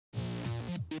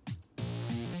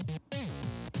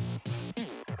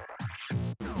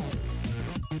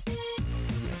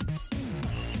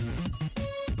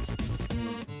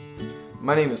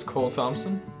My name is Cole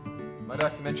Thomson. My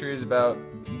documentary is about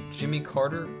Jimmy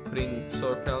Carter putting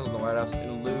solar panels on the White House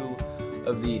in lieu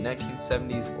of the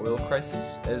 1970s oil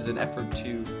crisis as an effort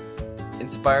to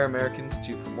inspire Americans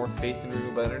to put more faith in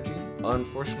renewable energy.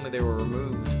 Unfortunately, they were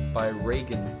removed by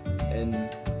Reagan in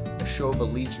a show of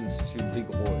allegiance to big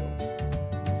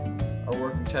oil. Our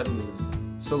working title is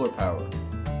Solar Power,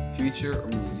 Future or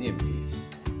Museum Piece.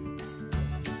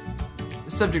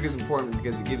 This subject is important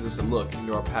because it gives us a look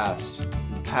into our past,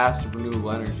 the past of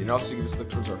renewable energy, and also gives us a look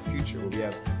towards our future, what we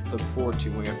have to look forward to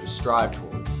and we have to strive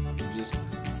towards, which is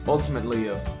ultimately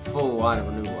a full line of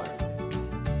renewable energy.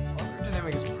 Our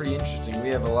dynamic is pretty interesting.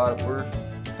 We're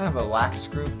kind of a lax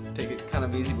group, take it kind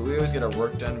of easy, but we always get our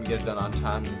work done, we get it done on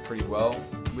time and pretty well.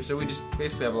 So we just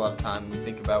basically have a lot of time, we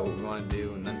think about what we want to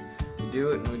do, and then we do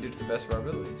it, and we do it to the best of our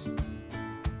abilities.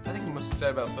 I think I'm most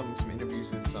excited about filming some interviews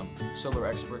with some solar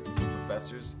experts and some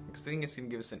professors, because I think it's going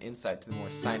to give us an insight to the more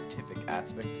scientific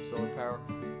aspect of solar power,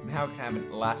 and how it can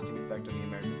have a lasting effect on the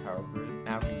American power grid, and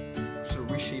how it can sort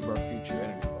of reshape our future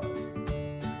energy-wise.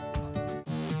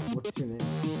 What's your name?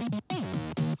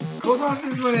 Cole Thomson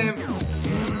is my name.